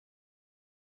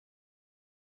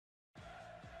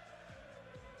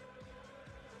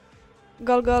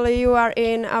Golgol, you are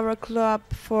in our club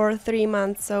for 3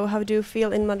 months, so how do you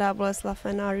feel in Mladá Boleslav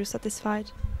and are you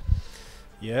satisfied?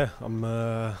 Yeah,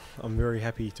 I'm very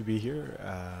happy to be here.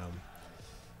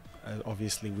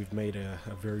 Obviously, we've made a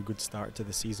very good start to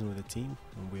the season with the team,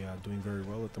 and we are doing very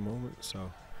well at the moment.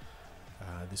 So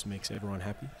this makes everyone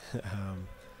happy.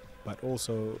 But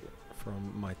also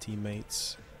from my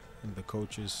teammates and the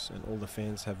coaches and all the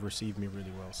fans have received me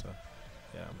really well. So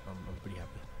yeah, I'm pretty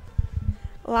happy.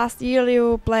 Last year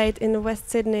you played in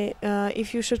West Sydney.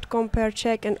 If you should compare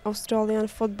Czech and Australian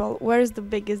football, where is the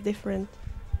biggest difference?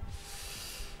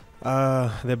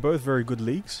 They're both very good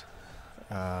leagues.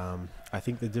 I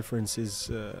think the difference is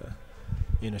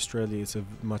in Australia it's a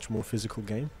much more physical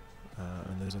game,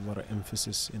 and there's a lot of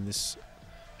emphasis in this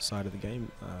side of the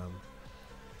game.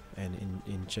 And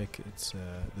in Czech it's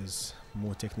there's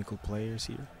more technical players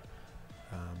here,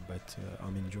 but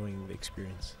I'm enjoying the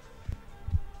experience.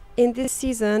 In this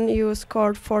season you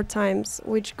scored 4 times.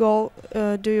 Which goal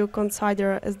do you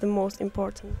consider as the most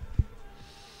important?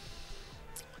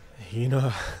 You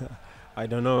know, I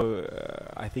don't know.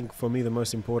 I think for me the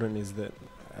most important is that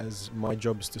as my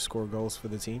job is to score goals for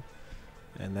the team,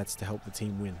 and that's to help the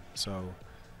team win. So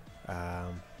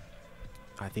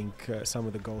I think some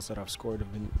of the goals that I've scored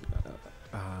have been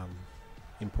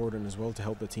important as well to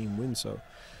help the team win. So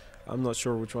I'm not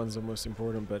sure which one's the most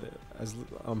important, but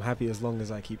I'm happy as long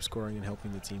as I keep scoring and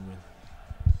helping the team win.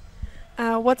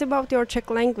 What about your Czech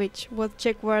language? What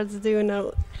Czech words do you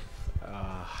know?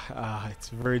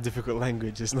 It's a very difficult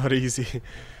language. It's not easy.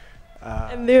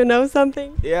 And do you know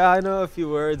something? Yeah, I know a few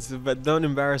words, but don't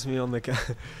embarrass me on the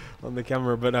on the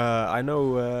camera. But I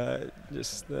know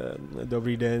just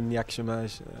dobrý den, Jaký,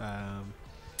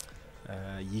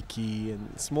 Jaký,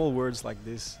 and small words like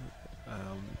this.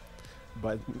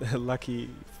 But lucky,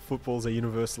 football's a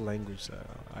universal language, so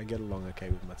I get along okay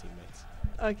with my teammates.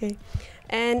 Okay.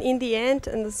 And in the end,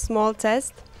 and a small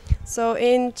test. So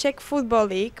in Czech Football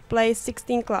League play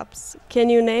 16 clubs. Can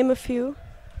you name a few?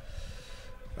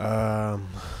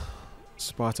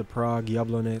 Sparta Prague,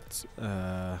 Jablonec,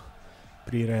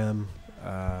 Prirem,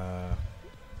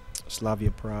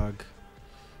 Slavia Prague.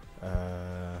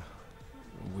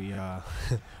 We are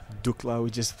Dukla. We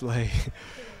just play.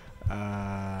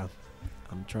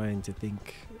 I'm trying to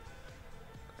think.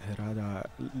 Hrada,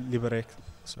 Liberec,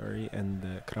 sorry, and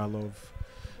Kralov.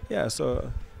 Yeah,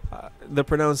 so the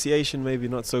pronunciation maybe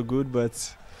not so good,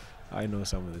 but I know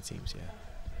some of the teams.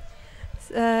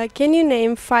 Yeah. Can you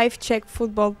name 5 Czech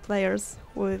football players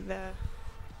with?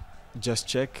 Just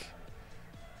Czech.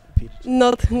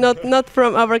 Not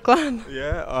from our club.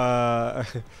 Yeah,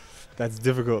 that's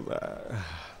difficult.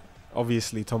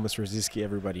 Obviously, Thomas Rosicky,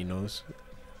 everybody knows.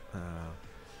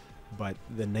 But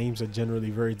the names are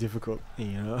generally very difficult.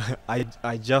 You know,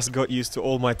 I just got used to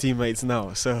all my teammates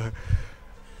now, so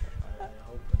I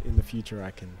hope in the future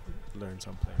I can learn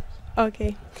some players.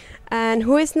 Okay, and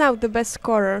who is now the best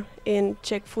scorer in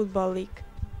Czech Football League?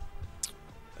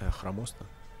 Chramosta.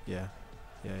 Yeah.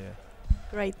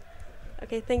 Great.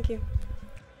 Okay, thank you.